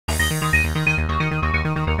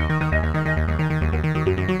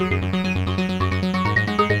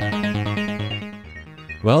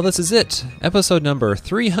Well, this is it, episode number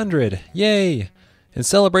 300, yay! In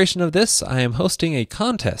celebration of this, I am hosting a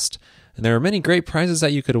contest, and there are many great prizes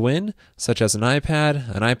that you could win, such as an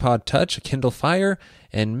iPad, an iPod Touch, a Kindle Fire,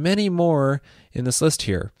 and many more in this list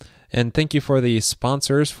here. And thank you for the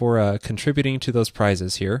sponsors for contributing to those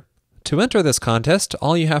prizes here. To enter this contest,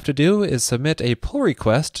 all you have to do is submit a pull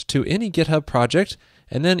request to any GitHub project,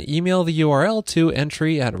 and then email the URL to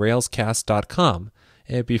entry@railscasts.com.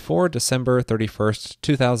 before December 31st,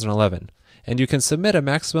 2011, and you can submit a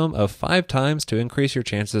maximum of 5 times to increase your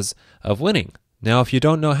chances of winning. Now, if you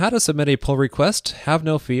don't know how to submit a pull request, have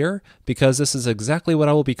no fear, because this is exactly what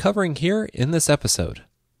I will be covering here in this episode.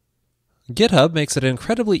 GitHub makes it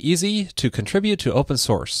incredibly easy to contribute to open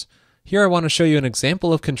source. Here I want to show you an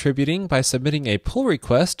example of contributing by submitting a pull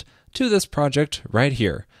request to this project right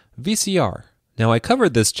here, VCR. Now, I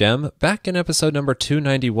covered this gem back in episode number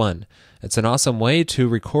 291. It's an awesome way to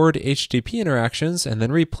record HTTP interactions and then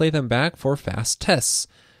replay them back for fast tests.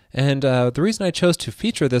 And the reason I chose to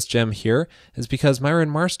feature this gem here is because Myron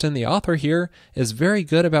Marston, the author here, is very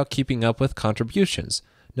good about keeping up with contributions.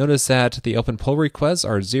 Notice that the open pull requests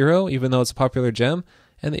are 0, even though it's a popular gem,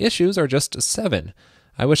 and the issues are just 7.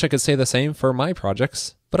 I wish I could say the same for my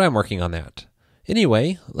projects, but I'm working on that.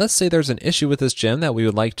 Anyway, let's say there's an issue with this gem that we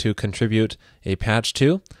would like to contribute a patch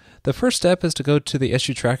to. The first step is to go to the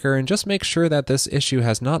issue tracker and just make sure that this issue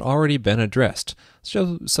has not already been addressed.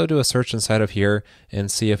 So do a search inside of here and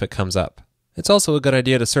see if it comes up. It's also a good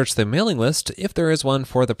idea to search the mailing list if there is one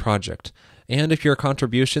for the project. And if your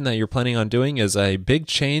contribution that you're planning on doing is a big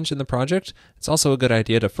change in the project, it's also a good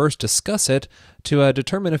idea to first discuss it to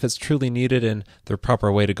determine if it's truly needed and the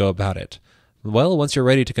proper way to go about it. Well, once you're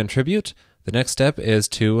ready to contribute, the next step is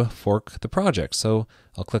to fork the project. So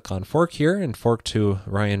I'll click on fork here and fork to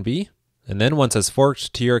Ryan B. And then once it's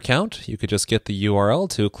forked to your account, you could just get the URL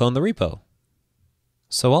to clone the repo.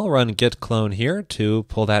 So I'll run git clone here to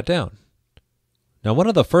pull that down. Now, one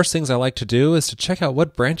of the first things I like to do is to check out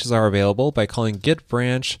what branches are available by calling git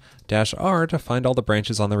branch-r to find all the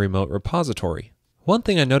branches on the remote repository. One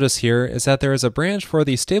thing I notice here is that there is a branch for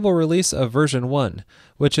the stable release of version 1,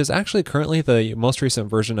 which is actually currently the most recent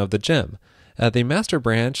version of the gem. The master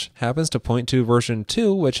branch happens to point to version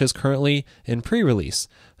 2, which is currently in pre-release.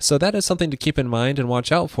 So that is something to keep in mind and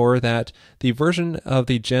watch out for, that the version of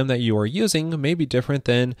the gem that you are using may be different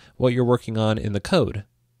than what you're working on in the code.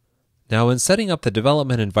 Now, in setting up the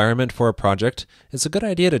development environment for a project, it's a good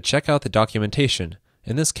idea to check out the documentation.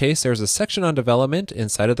 In this case, there's a section on development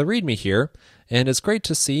inside of the README here, and it's great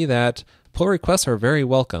to see that pull requests are very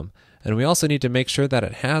welcome. And we also need to make sure that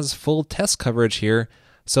it has full test coverage here.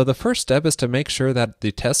 So the first step is to make sure that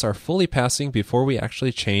the tests are fully passing before we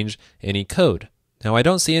actually change any code. Now, I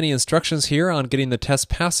don't see any instructions here on getting the test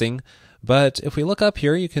passing, but if we look up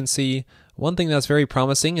here, you can see one thing that's very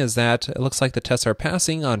promising is that it looks like the tests are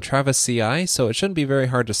passing on Travis CI, so it shouldn't be very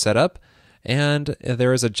hard to set up. And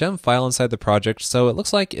there is a gem file inside the project, so it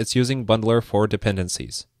looks like it's using Bundler for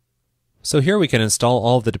dependencies. So here we can install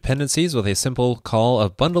all of the dependencies with a simple call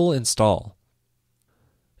of bundle install.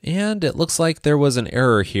 And it looks like there was an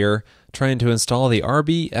error here trying to install the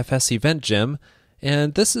RBFS event gem,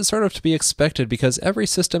 and this is sort of to be expected because every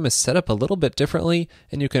system is set up a little bit differently,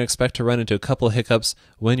 and you can expect to run into a couple of hiccups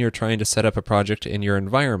when you're trying to set up a project in your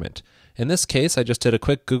environment. In this case, I just did a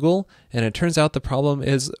quick Google, and it turns out the problem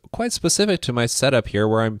is quite specific to my setup here,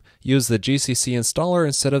 where I use the GCC installer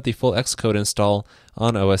instead of the full Xcode install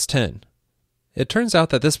on OS X. It turns out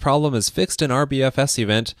that this problem is fixed in RBFS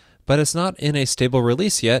event, but it's not in a stable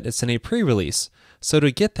release yet, it's in a pre-release. So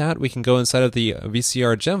to get that, we can go inside of the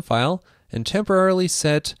VCR gem file and temporarily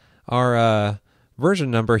set our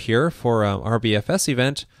version number here for RBFS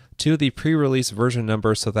event to the pre-release version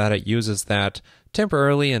number so that it uses that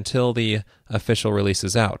temporarily until the official release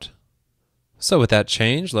is out. So with that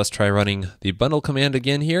change, let's try running the bundle command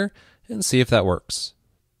again here and see if that works.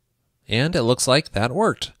 And it looks like that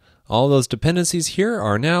worked. All those dependencies here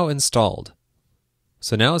are now installed.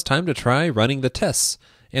 So now it's time to try running the tests.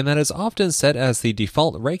 And that is often set as the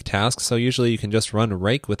default rake task, so usually you can just run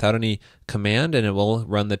rake without any command and it will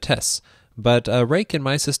run the tests. But rake in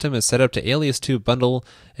my system is set up to alias2 bundle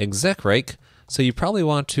exec rake, so you probably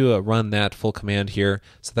want to run that full command here,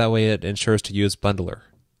 so that way it ensures to use bundler.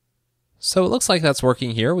 So it looks like that's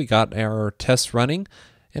working here. We got our tests running,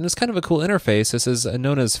 and it's kind of a cool interface. This is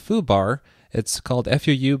known as foobar. It's called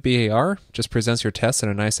FUUBAR, just presents your tests in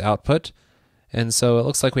a nice output. And so it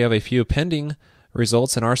looks like we have a few pending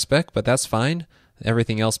results in our spec, but that's fine.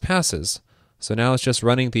 Everything else passes. So now it's just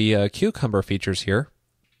running the cucumber features here.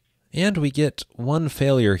 And we get one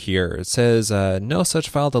failure here. It says no such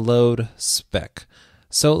file to load spec.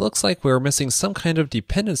 So it looks like we're missing some kind of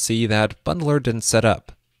dependency that Bundler didn't set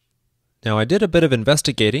up. Now I did a bit of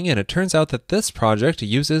investigating, and it turns out that this project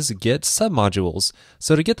uses Git submodules.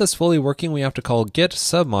 So to get this fully working, we have to call Git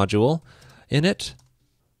submodule init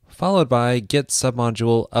followed by Git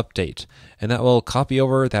submodule update, and that will copy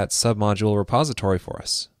over that submodule repository for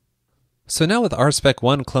us. So now with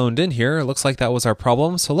rspec1 cloned in here, it looks like that was our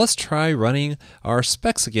problem. So let's try running our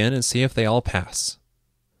specs again and see if they all pass.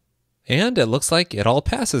 And it looks like it all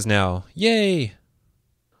passes now. Yay!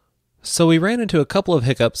 So we ran into a couple of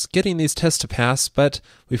hiccups getting these tests to pass, but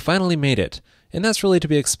we finally made it. And that's really to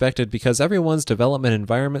be expected because everyone's development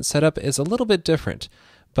environment setup is a little bit different.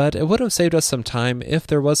 But it would have saved us some time if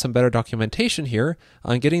there was some better documentation here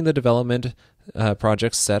on getting the development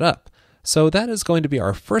projects set up. So that is going to be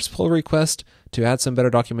our first pull request, to add some better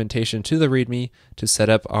documentation to the README to set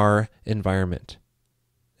up our environment.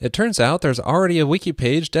 It turns out there's already a wiki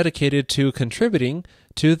page dedicated to contributing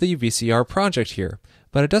to the VCR project here,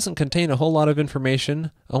 but it doesn't contain a whole lot of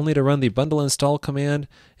information, only to run the bundle install command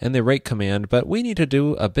and the rake command, but we need to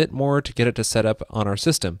do a bit more to get it to set up on our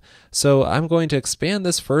system. So I'm going to expand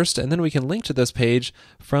this first, and then we can link to this page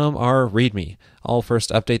from our README. I'll first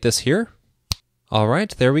update this here. All right,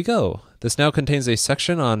 there we go. This now contains a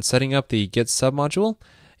section on setting up the Git submodule,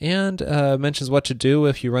 and mentions what to do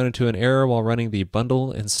if you run into an error while running the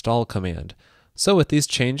bundle install command. So with these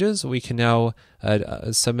changes, we can now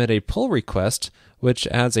submit a pull request, which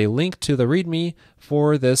adds a link to the README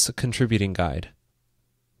for this contributing guide.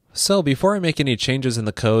 So before I make any changes in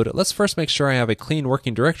the code, let's first make sure I have a clean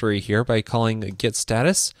working directory here by calling git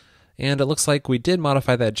status. And it looks like we did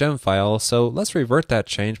modify that gem file, so let's revert that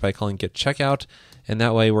change by calling git checkout, and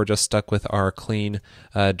that way we're just stuck with our clean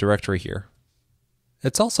directory here.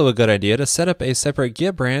 It's also a good idea to set up a separate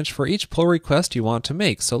Git branch for each pull request you want to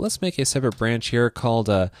make. So let's make a separate branch here called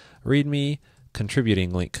README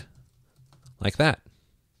contributing link, like that.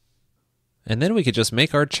 And then we could just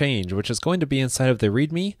make our change, which is going to be inside of the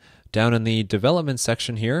README down in the development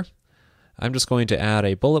section here. I'm just going to add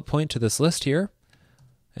a bullet point to this list here,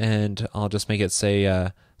 and I'll just make it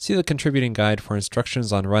say, see the contributing guide for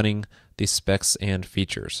instructions on running the specs and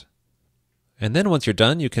features. And then once you're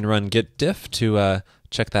done, you can run git diff to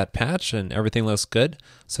check that patch, and everything looks good.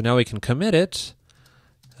 So now we can commit it,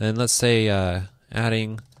 and let's say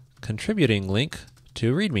adding contributing link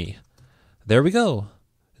to README. There we go.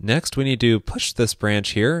 Next, we need to push this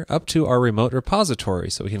branch here up to our remote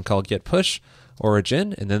repository. So we can call git push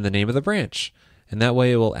origin and then the name of the branch. And that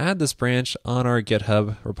way it will add this branch on our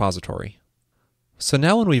GitHub repository. So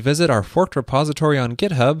now when we visit our forked repository on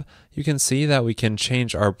GitHub, you can see that we can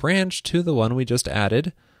change our branch to the one we just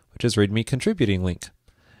added, which is README contributing link.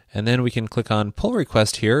 And then we can click on pull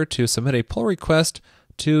request here to submit a pull request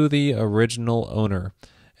to the original owner.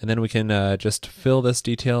 And then we can just fill this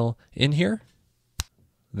detail in here.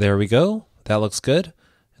 There we go. That looks good.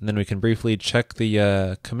 And then we can briefly check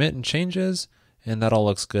the commit and changes, and that all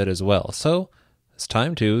looks good as well. So it's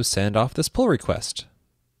time to send off this pull request.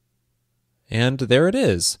 And there it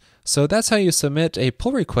is. So that's how you submit a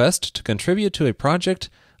pull request to contribute to a project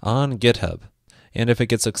on GitHub. And if it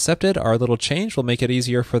gets accepted, our little change will make it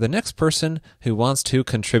easier for the next person who wants to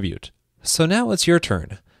contribute. So now it's your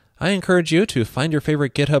turn. I encourage you to find your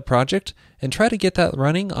favorite GitHub project and try to get that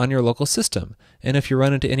running on your local system. And if you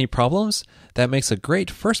run into any problems, that makes a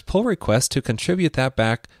great first pull request to contribute that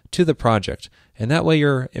back to the project. And that way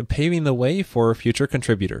you're paving the way for future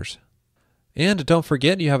contributors. And don't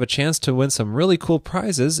forget, you have a chance to win some really cool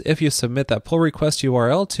prizes if you submit that pull request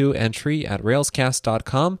URL to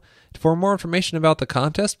entry@railscast.com. For more information about the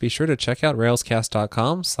contest, be sure to check out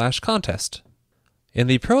railscast.com/contest. In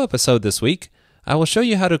the Pro episode this week, I will show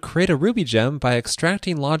you how to create a Ruby gem by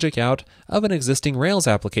extracting logic out of an existing Rails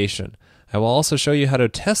application. I will also show you how to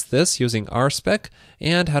test this using rspec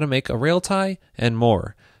and how to make a rail tie and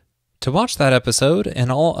more. To watch that episode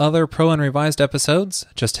and all other Pro and Revised episodes,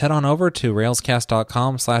 just head on over to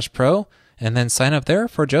railscast.com/pro and then sign up there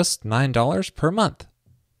for just $9 per month.